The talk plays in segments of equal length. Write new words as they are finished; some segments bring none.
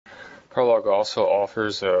PowerLog also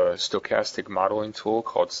offers a stochastic modeling tool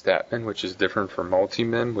called Statmin, which is different from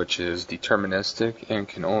multi-min, which is deterministic and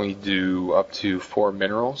can only do up to 4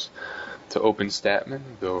 minerals. To open Statmin,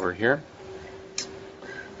 go over here.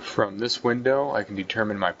 From this window, I can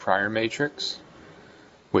determine my prior matrix,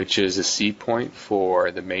 which is a seed point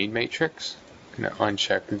for the main matrix. I'm going to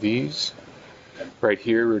uncheck these. Right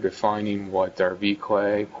here, we're defining what our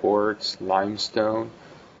V-clay, quartz, limestone,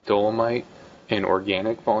 dolomite, and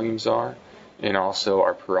organic volumes are, and also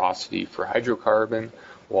our porosity for hydrocarbon,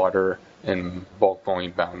 water, and bulk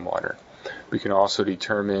volume bound water. We can also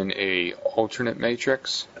determine a alternate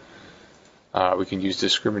matrix. We can use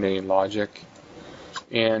discriminating logic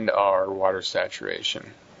and our water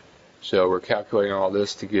saturation. So we're calculating all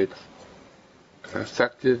this to get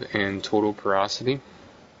effective and total porosity.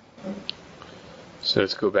 So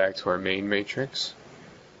let's go back to our main matrix.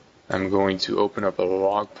 I'm going to open up a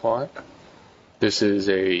log plot. This is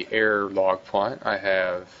a air log plot. I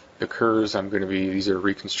have the curves. These are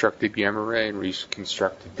reconstructed gamma ray and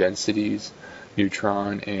reconstructed densities,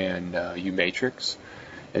 neutron, and U matrix.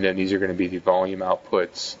 And then these are going to be the volume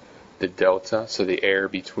outputs, the delta, so the air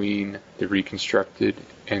between the reconstructed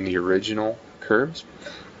and the original curves.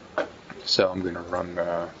 So I'm going to run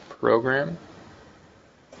the program,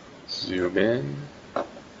 zoom in.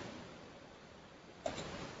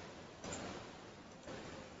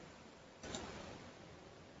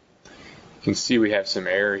 You can see we have some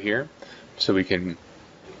error here, so we can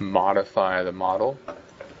modify the model.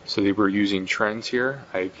 So that we're using trends here.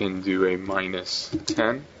 I can do a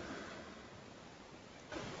 -10.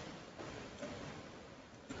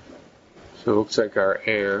 So it looks like our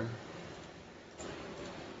air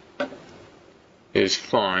is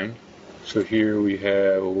fine. So here we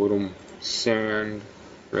have a little sand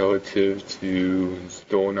relative to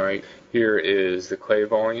dolomite. Here is the clay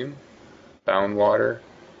volume, bound water,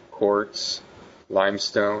 quartz,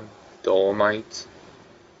 limestone, dolomite,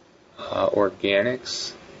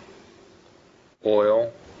 organics,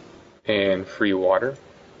 oil, and free water.